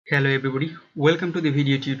Hello everybody, welcome to the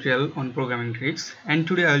video tutorial on programming tricks, and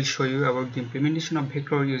today I will show you about the implementation of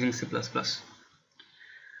vector using C++.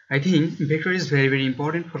 I think vector is very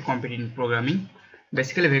important for competitive programming.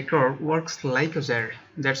 Basically vector works like a array,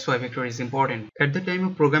 that's why vector is important. At the time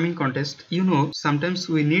of programming contest, sometimes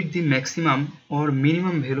we need the maximum or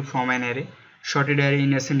minimum value from an array, sorted array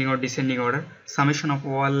in ascending or descending order, summation of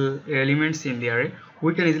all elements in the array.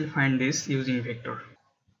 We can easily find this using vector.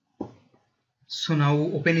 So now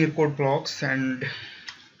open your code blocks and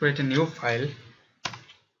create a new file,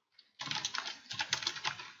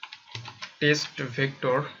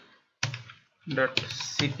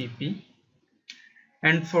 testvector.cpp,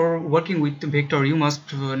 and for working with the vector you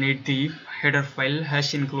must need the header file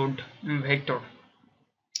 #include vector.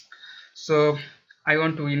 So I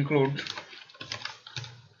want to include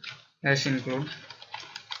 #include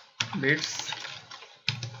bits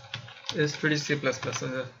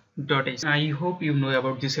std++. I hope you know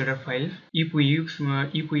about this header file. If we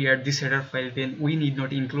add this header file, then we need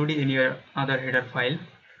not include any other header file.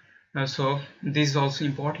 So this is also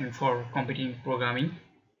important for competitive programming.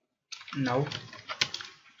 Now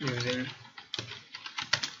using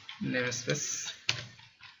namespace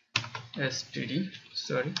std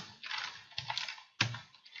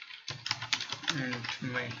and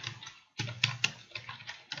main.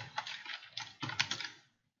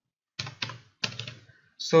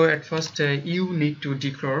 So at first you need to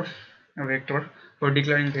declare a vector. For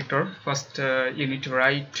declaring vector, first you need to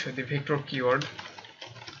write the vector keyword,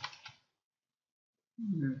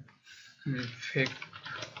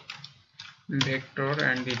 vector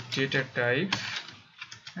and the data type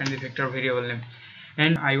and the vector variable name.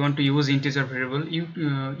 And I want to use integer variable.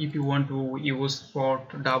 If you want to use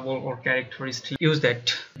float, double or character string, use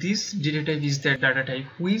that. This data type is the data type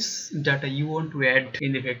which data you want to add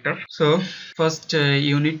in the vector. So first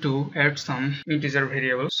you need to add some integer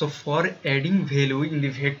variable. So for adding value in the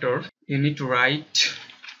vector, you need to write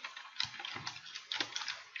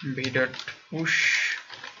v.push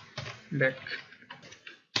back.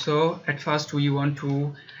 So at first we want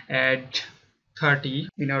to add 30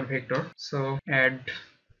 in our vector, so add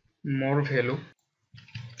more value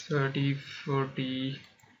 30, 40,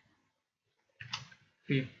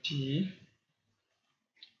 50,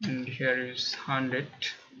 and here is 100,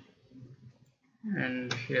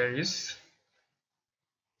 and here is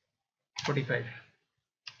 45.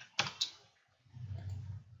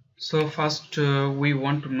 So first we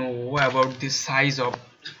want to know about the size of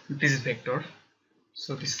this vector.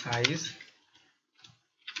 So the size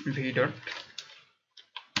v.size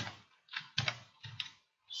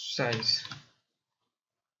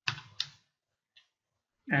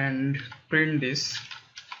and print this.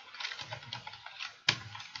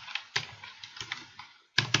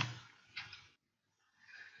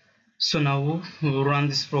 So now we'll run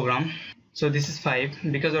this program. So this is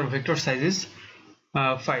 5 because our vector size is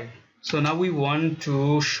 5. So now we want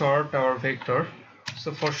to sort our vector.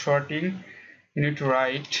 So for sorting you need to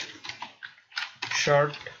write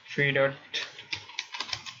sort v.begin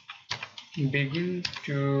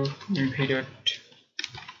to v.end.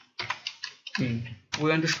 We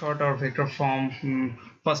want to sort our vector from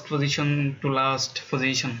first position to last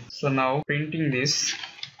position. So now printing this.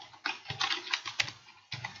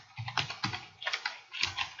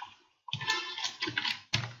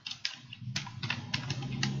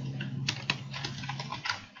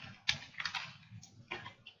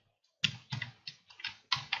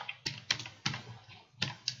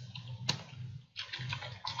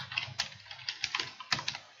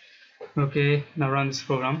 Okay, now run this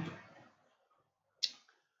program.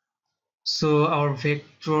 So our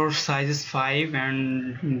vector size is 5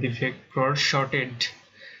 and the vector sorted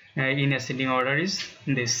in ascending order is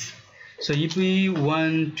this. So if we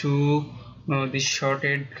want to this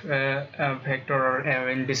sorted vector or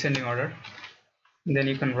in descending order, then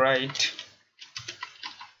you can write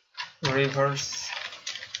reverse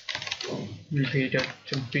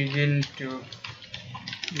v.begin to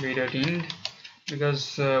v.end,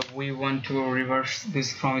 because we want to reverse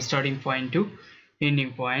this from starting point to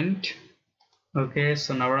ending point. Okay,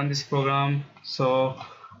 so now run this program. So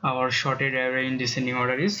our sorted array in descending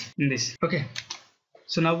order is this. Okay,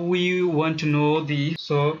 so now we want to know the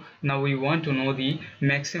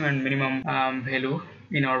maximum and minimum value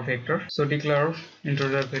in our vector. So declare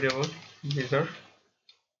integer variable user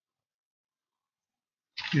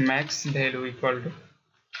max value equal to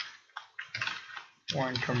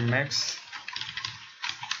pointer max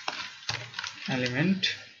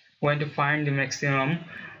element. We want to find the maximum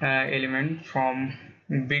element from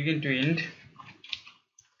begin to end.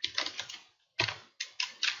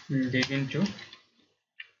 Begin to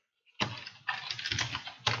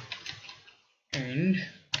find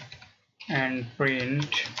and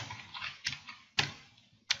print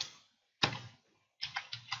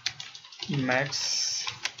max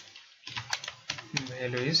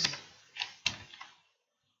value is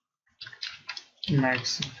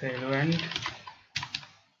max value. And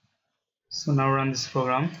so now run this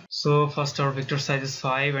program. So first our vector size is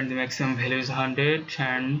 5 and the maximum value is 100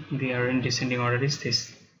 and they are in descending order is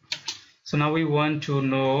this. So now we want to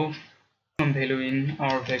know minimum value in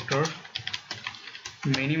our vector.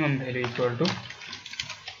 Minimum value equal to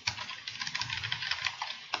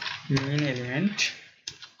mean element.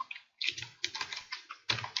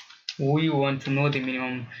 We want to know the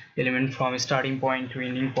minimum element from starting point to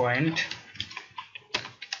ending point,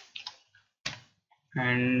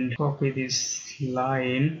 and copy this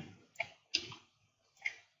line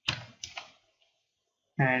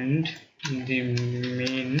and the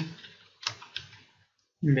mean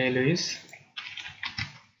value is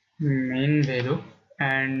main value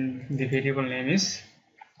and the variable name is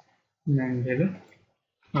main value.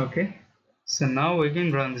 Okay, so now we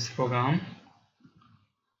can run this program.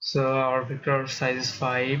 So our vector size is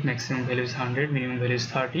 5, maximum value is 100, minimum value is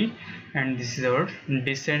 30, and this is our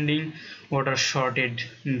descending order sorted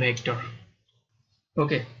vector.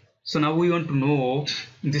 Okay, so now we want to know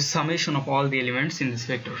the summation of all the elements in this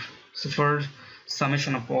vector. So for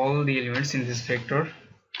summation of all the elements in this vector,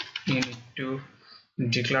 you need to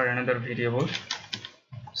declare another variable,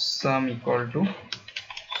 sum equal to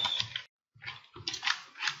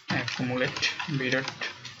accumulate b dot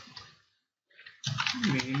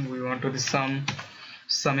begin. We want to the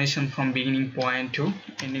summation from beginning point to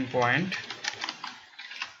ending point,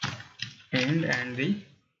 and the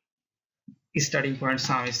starting point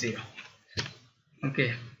sum is 0.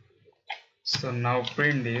 Okay, so now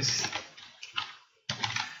print this.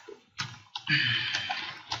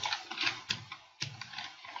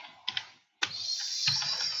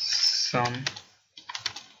 Sum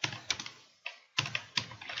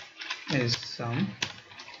is sum.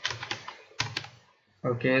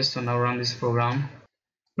 Okay, so now run this program.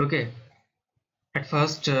 Okay, at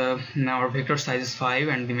first now our vector size is 5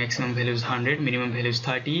 and the maximum value is 100, minimum value is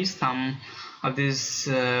 30. Sum of this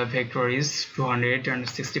vector is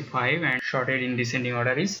 265 and sorted in descending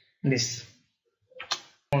order is this.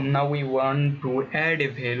 Now we want to add a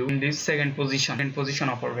value in this second position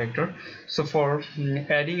of our vector. So for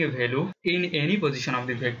adding a value in any position of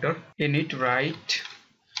the vector, you need to write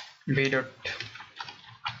b dot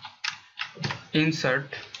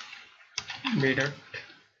insert b dot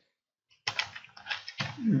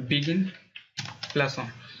begin +1,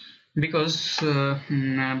 because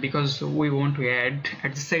we want to add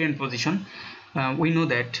at the second position. We know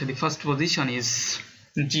that the first position is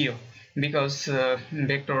 0 because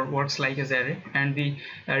vector works like as array and the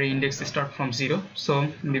array index start from 0, so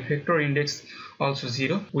the vector index also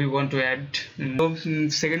 0. We want to add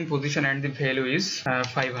second position and the value is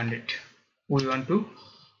 500. We want to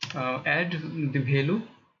add the value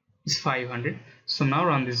is 500. So now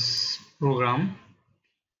run this program.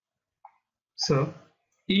 So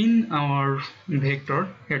in our vector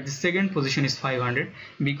at the second position is 500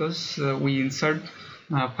 because we insert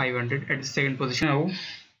 500 at the second position. Now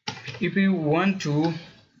if we want to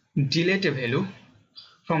delete a value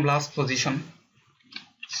from last position,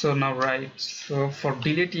 so now so for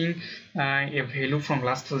deleting a value from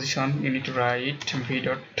last position, you need to write b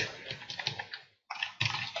dot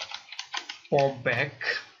pop back.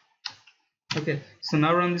 Okay, so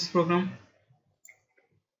now run this program.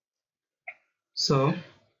 So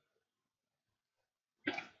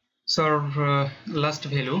our last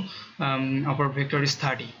value of our vector is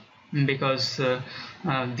 30 because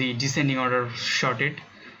the descending order sorted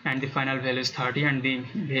and the final value is 30 and the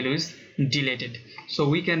value is deleted. So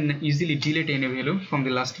we can easily delete any value from the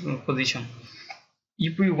last position.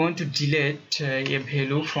 If we want to delete a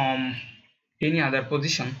value from any other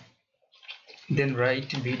position, then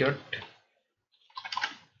write b dot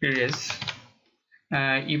erase.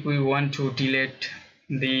 If we want to delete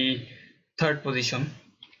the third position,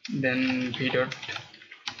 then b dot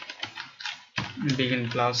begin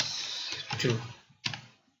 +2.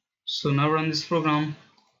 So now run this program.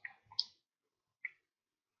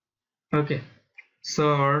 Okay,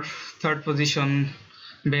 so our third position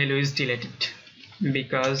value is deleted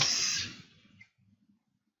because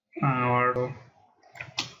our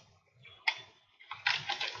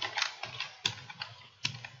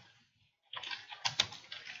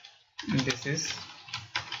this is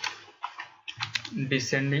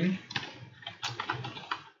descending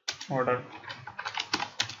order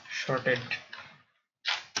sorted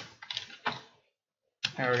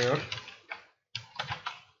array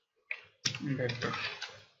vector.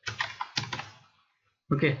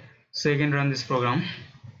 Okay, so you can run this program.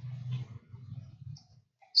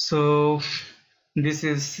 So this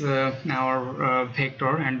is our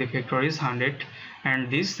vector, and the vector is 100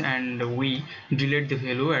 and this, and we delete the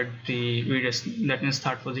value at the that means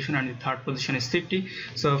third position, and the third position is 50,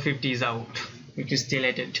 so 50 is out, it is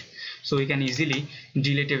deleted. So we can easily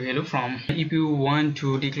delete a value from. If you want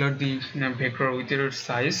to declare the vector with your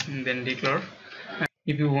size, then declare.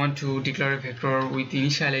 If you want to declare a vector with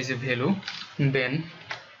initialize a value, then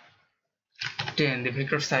 10, the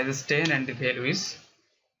vector size is 10 and the value is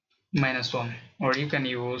 -1, or you can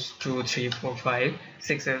use 2, 3, 4, 5,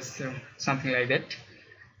 6 as something like that.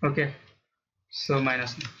 Okay, so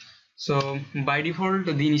 -1. So by default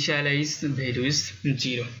the initialized value is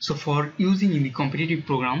 0. So for using in the competitive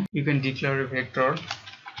program, you can declare a vector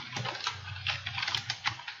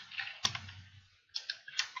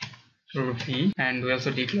v, and we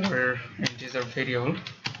also declare integer variable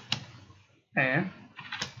a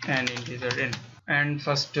and integer n. And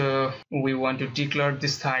first we want to declare the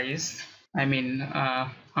size, I mean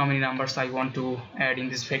how many numbers I want to add in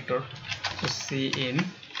this vector. So cin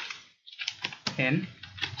n,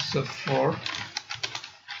 so 4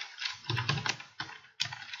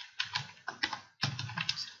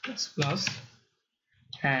 plus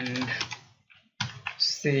and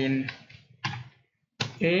cin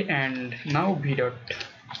a, and now v dot.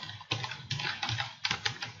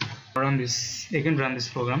 Run this, you can run this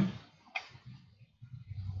program,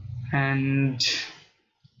 and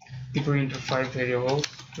it will enter 5 variables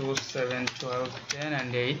 2, 7, 12, 10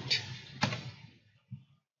 and 8.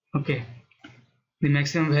 Okay, the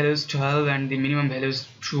maximum value is 12 and the minimum value is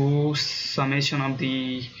 2. Summation of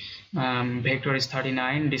the vector is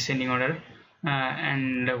 39, descending order,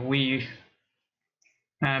 and we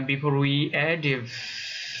before we add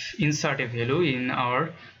insert a value in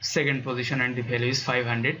our second position, and the value is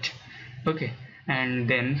 500. Okay, and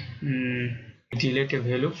then delete a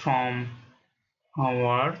value from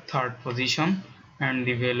our third position, and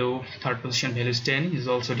the value third position value is 10 is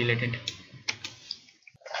also deleted.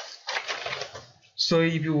 So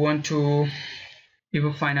if you want to, if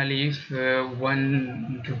you finally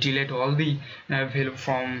want to delete all the value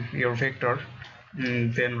from your vector,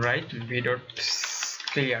 then write v dot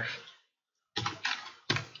clear.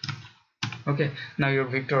 Okay, now your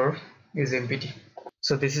vector is empty.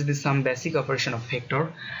 So this is some basic operation of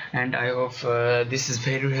vector, and I hope this is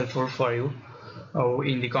very helpful for you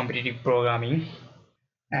in the competitive programming,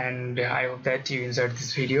 and I hope that you enjoyed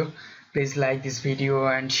this video. Please like this video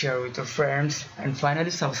and share with your friends, and finally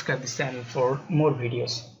subscribe this channel for more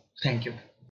videos. Thank you.